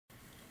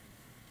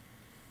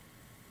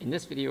In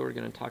this video, we're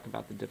going to talk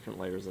about the different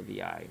layers of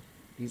the eye.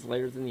 These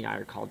layers in the eye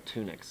are called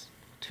tunics.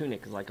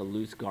 Tunic is like a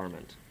loose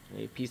garment,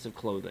 a piece of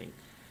clothing.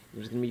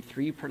 There's going to be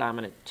three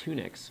predominant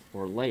tunics,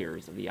 or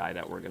layers, of the eye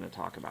that we're going to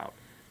talk about.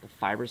 The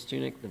fibrous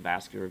tunic, the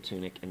vascular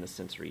tunic, and the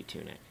sensory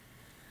tunic.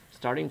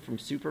 Starting from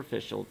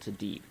superficial to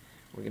deep,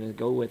 we're going to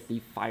go with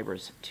the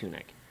fibrous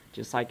tunic.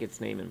 Just like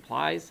its name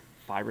implies,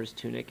 fibrous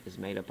tunic is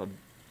made up of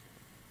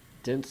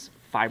dense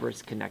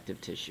fibrous connective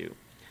tissue.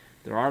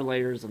 There are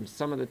layers of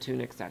some of the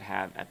tunics that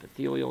have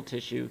epithelial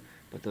tissue,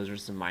 but those are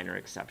some minor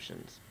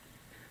exceptions.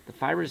 The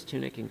fibrous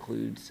tunic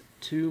includes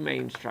two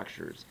main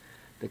structures: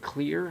 the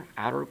clear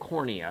outer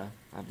cornea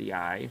of the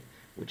eye,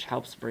 which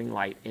helps bring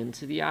light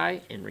into the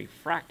eye and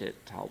refract it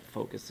to help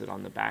focus it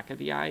on the back of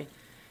the eye,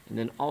 and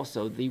then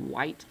also the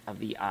white of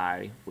the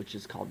eye, which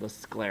is called the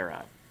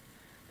sclera.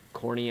 The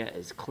cornea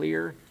is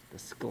clear, the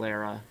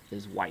sclera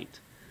is white.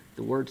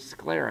 The word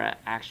sclera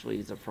actually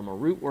is from a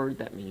root word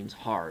that means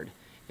hard.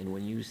 And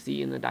when you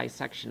see in the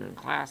dissection in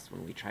class,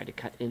 when we try to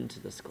cut into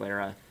the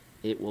sclera,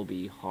 it will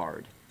be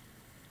hard.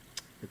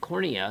 The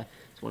cornea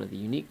is one of the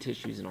unique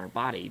tissues in our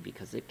body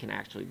because it can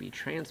actually be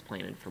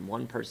transplanted from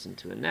one person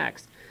to the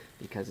next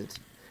because it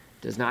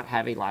does not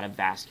have a lot of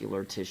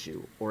vascular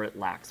tissue, or it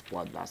lacks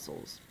blood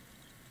vessels.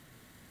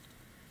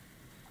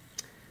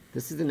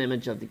 This is an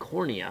image of the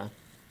cornea,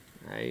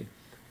 right,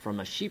 from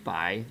a sheep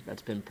eye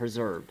that's been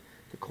preserved.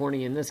 The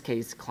cornea in this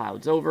case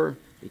clouds over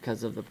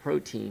because of the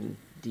protein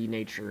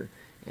denature,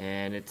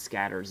 and it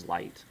scatters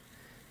light.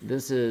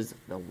 This is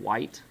the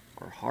white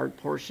or hard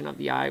portion of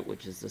the eye,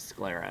 which is the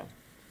sclera.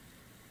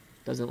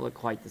 Doesn't look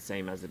quite the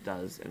same as it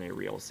does in a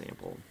real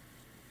sample.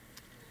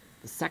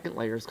 The second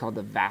layer is called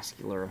the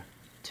vascular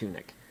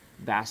tunic.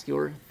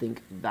 Vascular,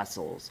 think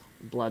vessels,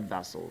 blood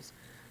vessels.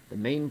 The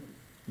main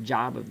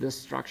job of this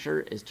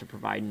structure is to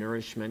provide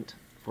nourishment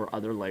for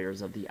other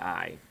layers of the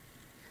eye.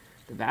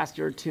 The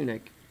vascular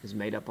tunic is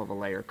made up of a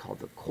layer called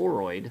the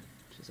choroid,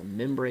 which is a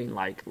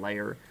membrane-like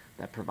layer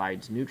that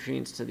provides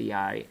nutrients to the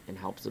eye and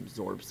helps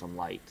absorb some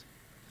light.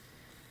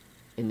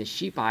 In the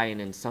sheep eye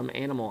and in some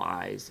animal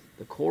eyes,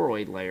 the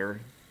choroid layer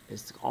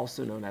is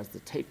also known as the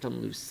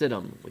tapetum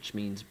lucidum, which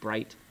means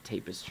bright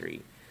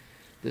tapestry.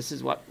 This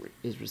is what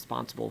is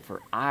responsible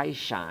for eye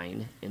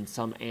shine in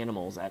some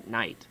animals at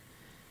night.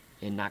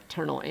 In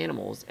nocturnal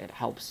animals, it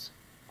helps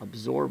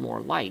absorb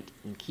more light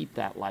and keep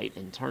that light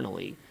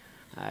internally,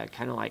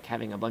 kind of like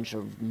having a bunch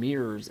of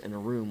mirrors in a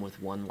room with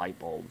one light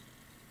bulb.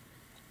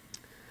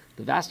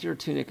 The vascular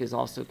tunic is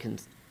also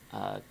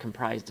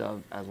comprised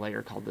of a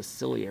layer called the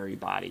ciliary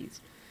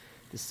bodies.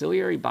 The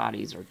ciliary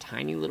bodies are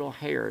tiny little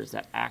hairs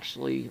that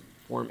actually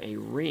form a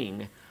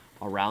ring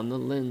around the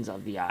lens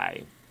of the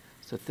eye.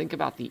 So think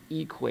about the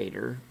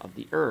equator of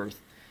the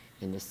Earth,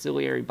 and the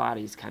ciliary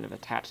bodies kind of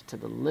attached to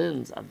the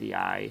lens of the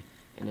eye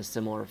in a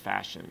similar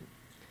fashion.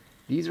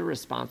 These are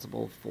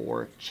responsible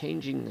for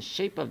changing the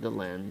shape of the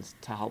lens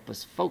to help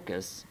us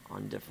focus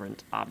on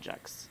different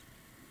objects.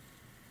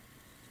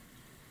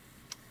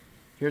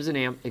 Here's an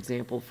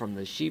example from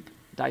the sheep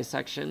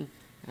dissection.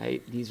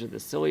 Right? These are the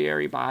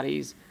ciliary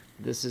bodies.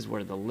 This is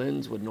where the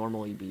lens would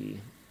normally be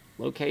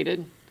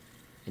located.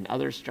 In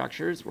other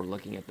structures, we're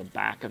looking at the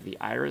back of the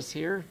iris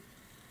here.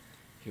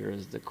 Here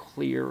is the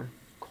clear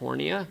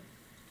cornea.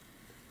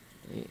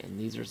 Okay? And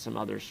these are some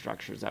other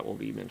structures that we'll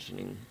be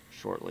mentioning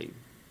shortly.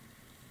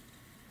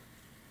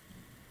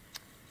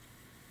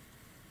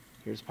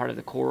 Here's part of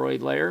the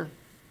choroid layer.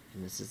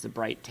 And this is the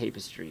bright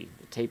tapestry,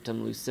 the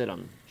tapetum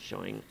lucidum,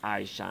 showing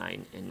eye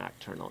shine in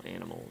nocturnal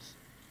animals.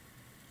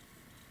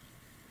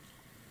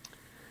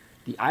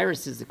 The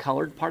iris is the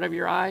colored part of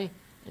your eye,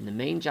 and the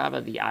main job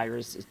of the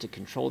iris is to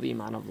control the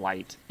amount of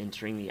light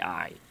entering the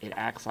eye. It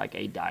acts like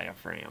a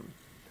diaphragm.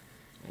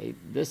 Okay?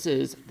 This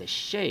is the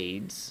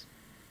shades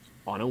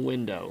on a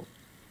window.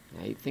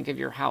 Okay? Think of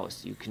your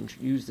house. You can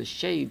use the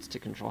shades to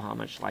control how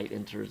much light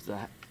enters the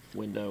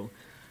window.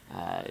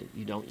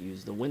 You don't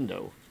use the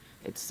window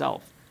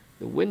itself.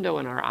 The window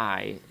in our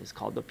eye is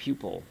called the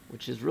pupil,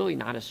 which is really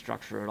not a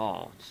structure at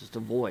all. It's just a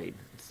void.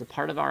 It's the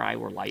part of our eye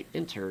where light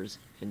enters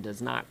and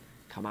does not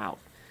come out.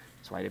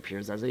 That's why it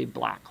appears as a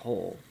black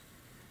hole.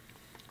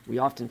 We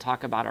often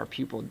talk about our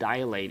pupil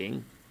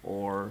dilating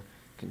or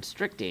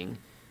constricting,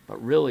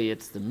 but really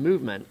it's the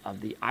movement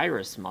of the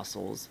iris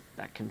muscles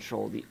that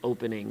control the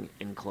opening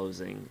and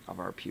closing of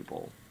our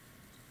pupil.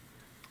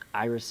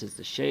 Iris is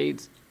the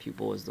shades,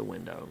 pupil is the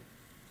window.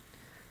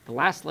 The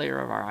last layer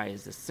of our eye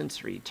is the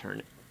sensory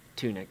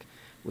tunic,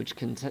 which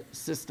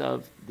consists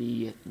of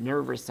the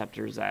nerve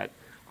receptors that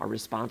are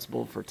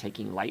responsible for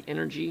taking light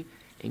energy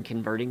and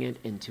converting it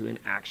into an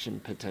action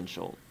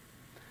potential.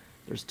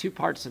 There's two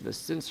parts of the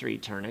sensory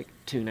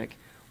tunic.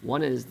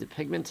 One is the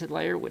pigmented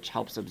layer, which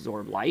helps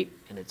absorb light,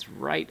 and it's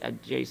right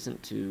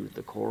adjacent to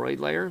the choroid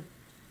layer.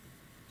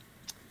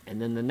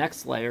 And then the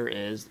next layer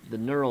is the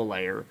neural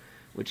layer,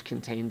 which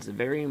contains the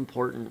very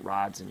important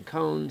rods and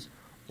cones,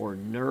 or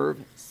nerve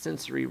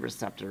sensory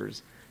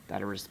receptors,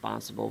 that are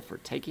responsible for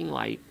taking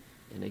light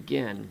and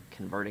again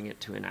converting it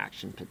to an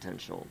action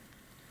potential.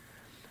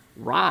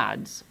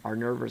 Rods are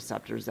nerve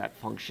receptors that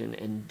function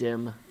in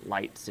dim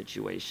light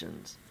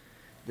situations.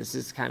 This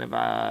is kind of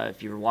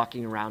if you're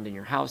walking around in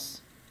your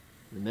house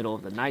in the middle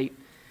of the night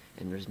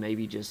and there's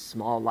maybe just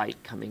small light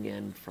coming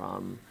in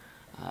from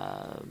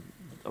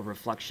a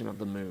reflection of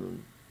the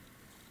moon.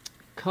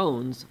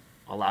 Cones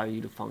allow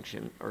you to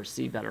function or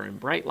see better in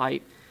bright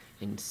light,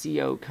 and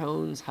CO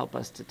cones help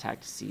us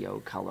detect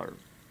CO color.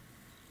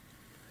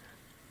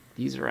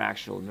 These are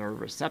actual nerve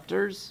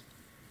receptors.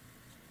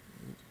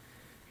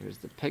 Here's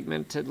the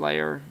pigmented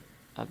layer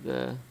of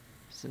the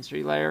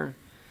sensory layer,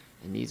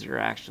 and these are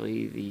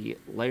actually the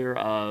layer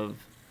of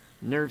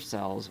nerve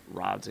cells,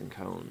 rods, and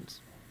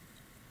cones.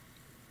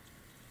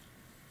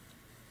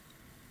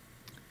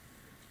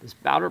 This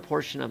outer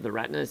portion of the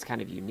retina is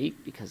kind of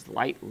unique because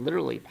light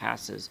literally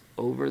passes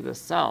over the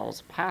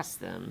cells, past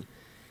them,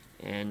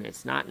 and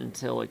it's not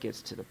until it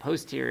gets to the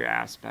posterior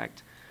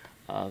aspect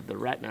of the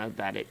retina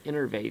that it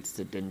innervates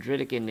the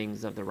dendritic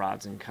endings of the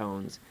rods and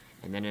cones,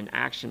 and then an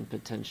action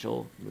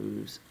potential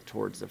moves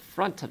towards the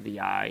front of the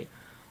eye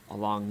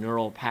along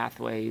neural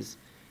pathways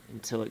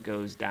until it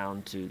goes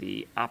down to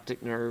the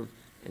optic nerve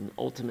and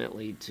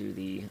ultimately to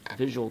the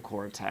visual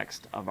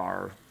cortex of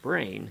our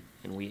brain,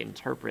 and we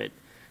interpret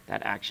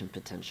that action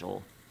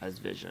potential as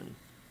vision.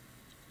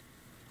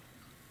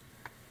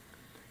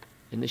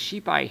 In the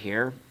sheep eye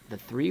here, the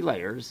three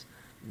layers,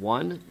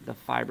 one, the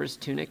fibrous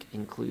tunic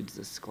includes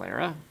the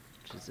sclera,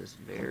 which is this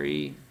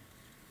very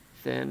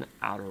thin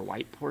outer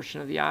white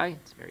portion of the eye.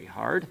 It's very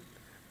hard.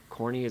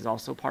 Cornea is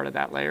also part of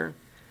that layer.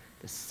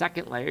 The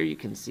second layer you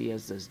can see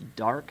as this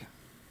dark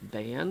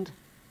band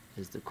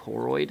is the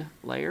choroid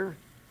layer,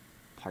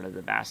 part of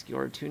the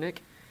vascular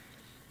tunic.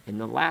 And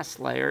the last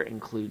layer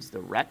includes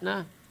the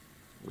retina,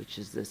 which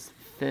is this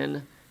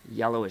thin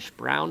yellowish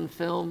brown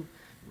film,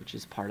 which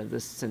is part of the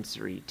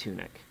sensory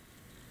tunic.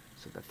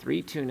 So the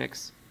three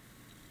tunics,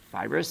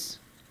 fibrous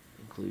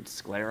includes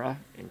sclera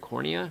and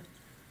cornea,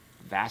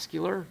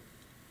 vascular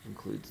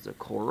includes the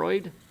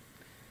choroid,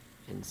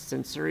 and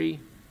sensory,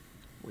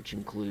 which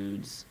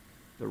includes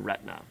the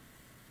retina.